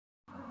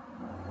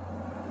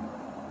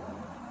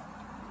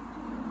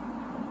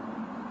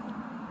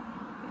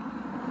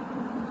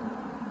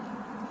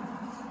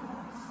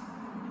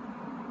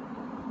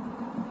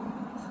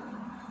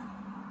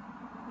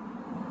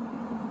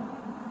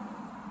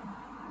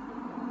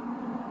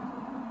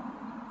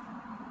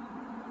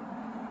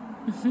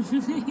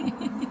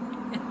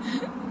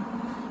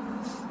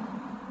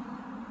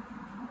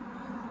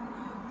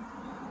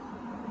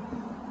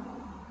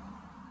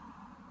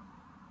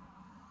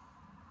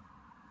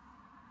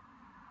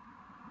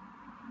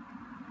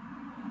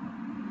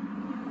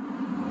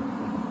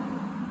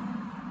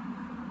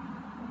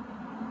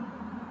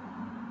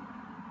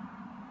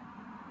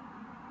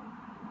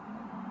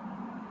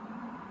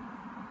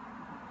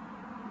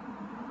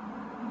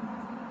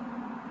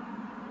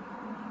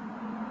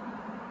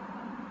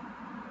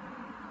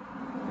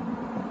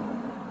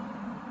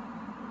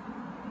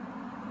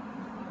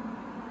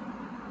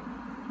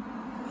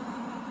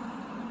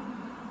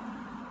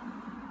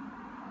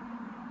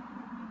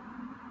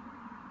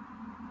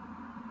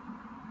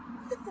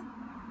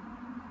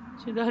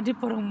Si Daddy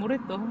parang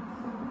murit, oh.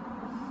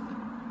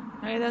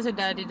 Nakita si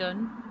Daddy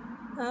doon?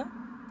 Huh?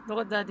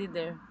 Look at Daddy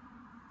there.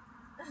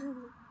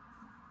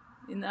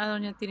 Ano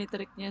niya,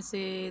 tinitrick niya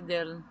si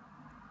Del.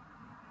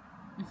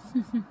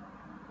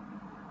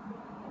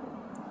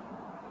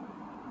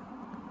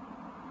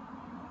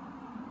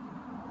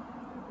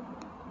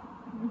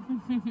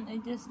 I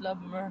just love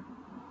Mer.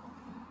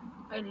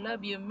 I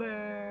love you,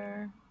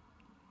 Mer.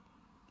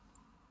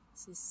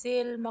 Si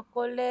Sil,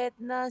 makulit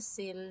na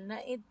Sil na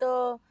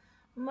ito.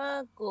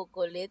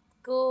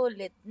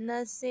 Makukulit-kulit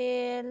na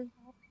Sil.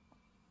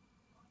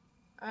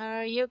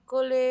 Are you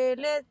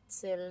kulilit?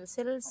 Sil,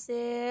 Sil,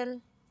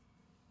 Sil.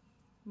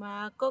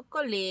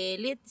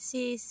 Makukulilit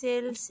si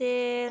Sil,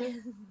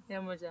 Sil.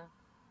 Yan mo siya.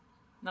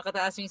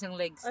 Nakataas yung isang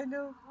legs. I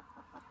know.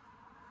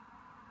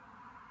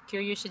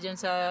 Curious siya dyan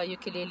sa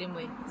ukulele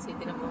mo eh. Kasi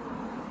tinan mo.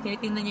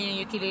 Tinitingnan niya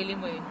yung ukulele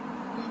mo eh.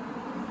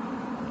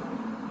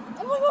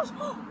 Oh my gosh!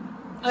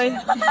 Ay.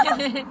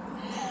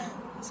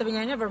 Sabi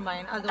niya, never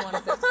mind. I don't want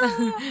to touch.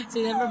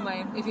 So, never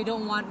mind. If you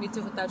don't want me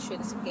to touch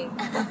it, it's okay.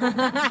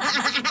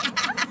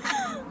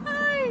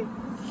 Hi!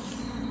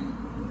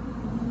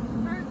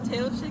 Her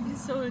tail shake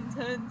is so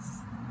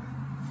intense.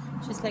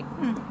 She's like,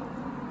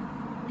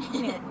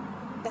 Yeah.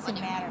 Doesn't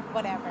matter.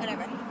 Whatever.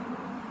 Whatever.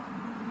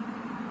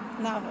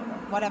 No,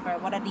 whatever.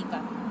 What a diva.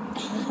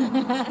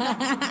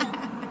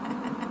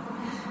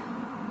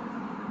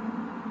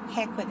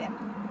 Heck with it.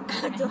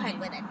 To heck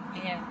with it.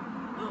 yeah.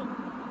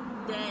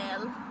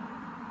 Del.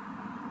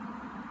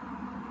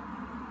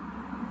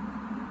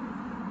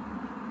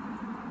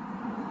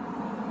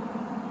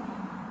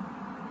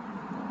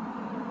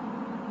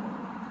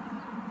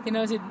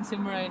 Tinaw si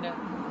Marina.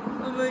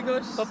 Oh my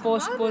gosh.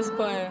 Pa-pause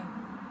pa eh.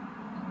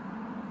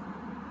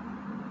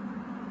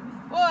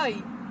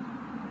 Why?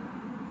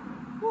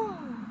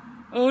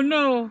 Oh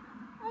no!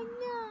 I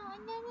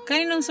know.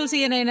 Kaninong susi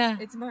yan na?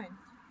 It's mine.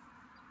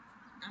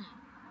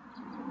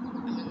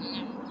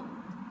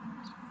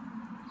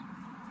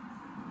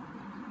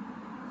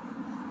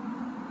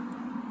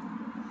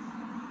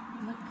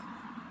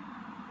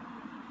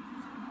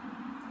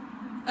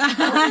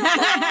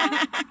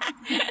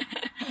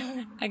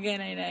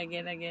 Again, Aina,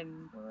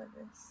 again. What is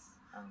this?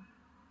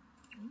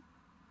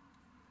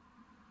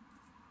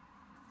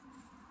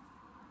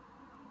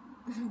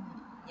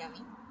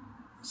 Yummy.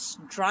 It's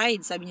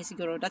dried, sabi niya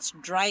siguro. That's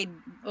dried.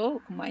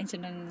 Oh, kumain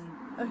siya ng...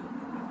 Ay.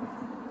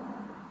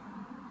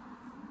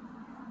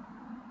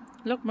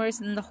 Look, Mer's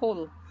in the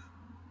hole.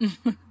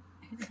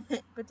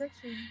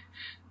 Protection.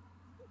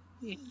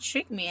 You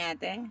tricked me,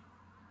 ate.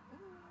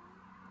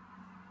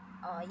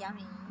 Oh,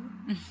 yummy.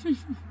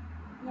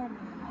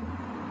 Yummy.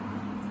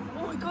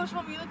 Oh my gosh,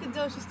 mommy, look at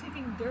Del. She's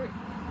taking dirt.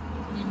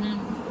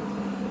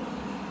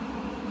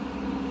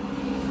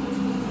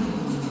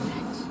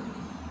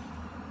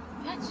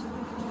 Fetch.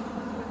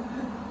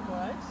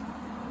 What?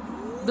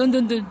 Dun.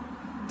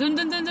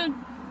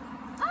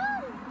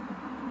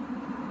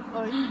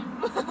 Oh,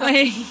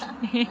 Ay.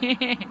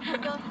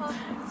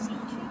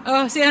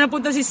 Oh, siya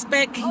napunta si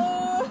Speck.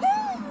 oh.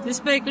 Si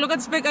Speck. Look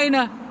at Speck,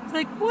 Aina. It's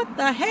like, what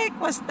the heck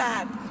was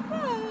that?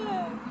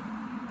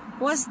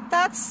 Was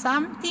that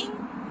something?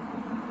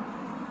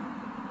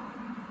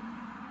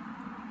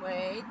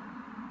 Wait.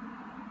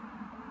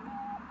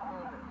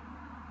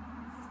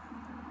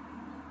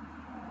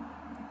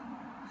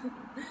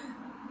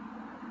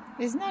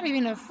 It's not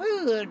even a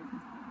food.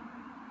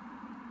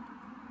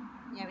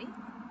 Yummy.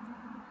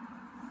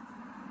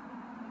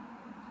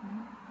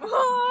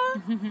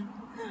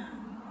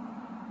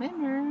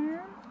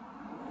 Remember?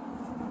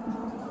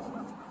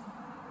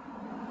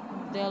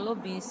 Delo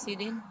busy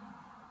din.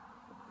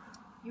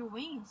 Your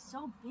wing is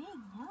so big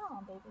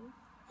now, baby.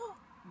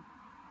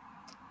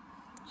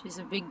 She's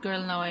a big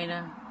girl now,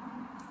 Aina.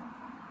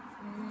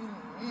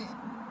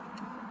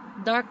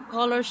 Dark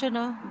color siya,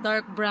 no?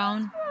 Dark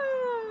brown.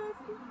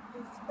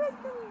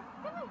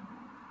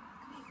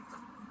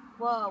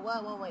 Whoa,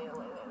 wait.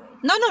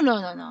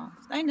 No.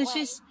 Aina,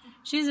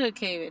 she's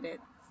okay with it.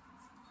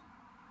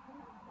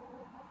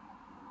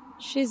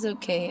 She's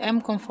okay. I'm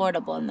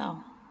comfortable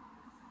now.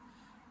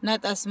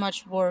 Not as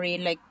much worry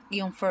like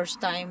yung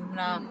first time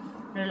na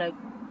like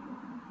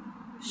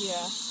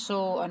Yeah.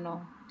 so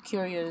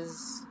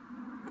curious.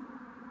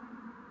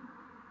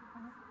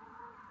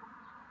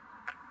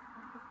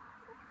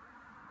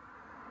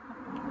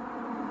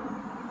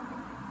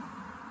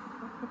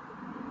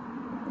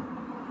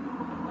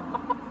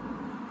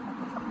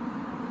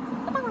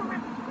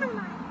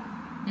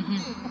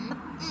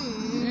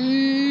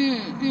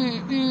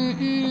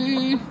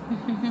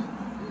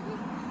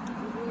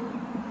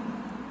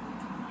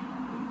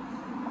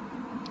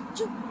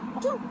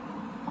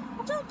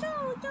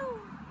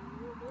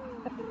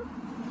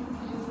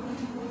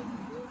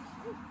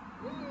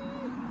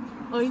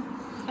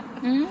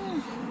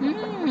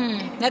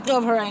 Let go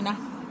of her, Aina.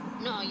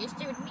 No, you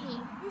stay with me.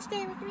 You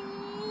stay with me.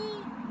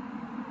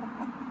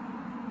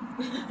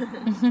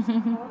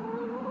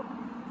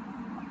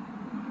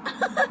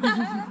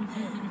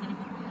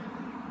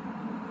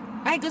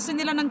 Ay, gusto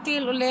nila ng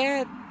kale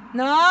ulit.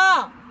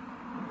 No!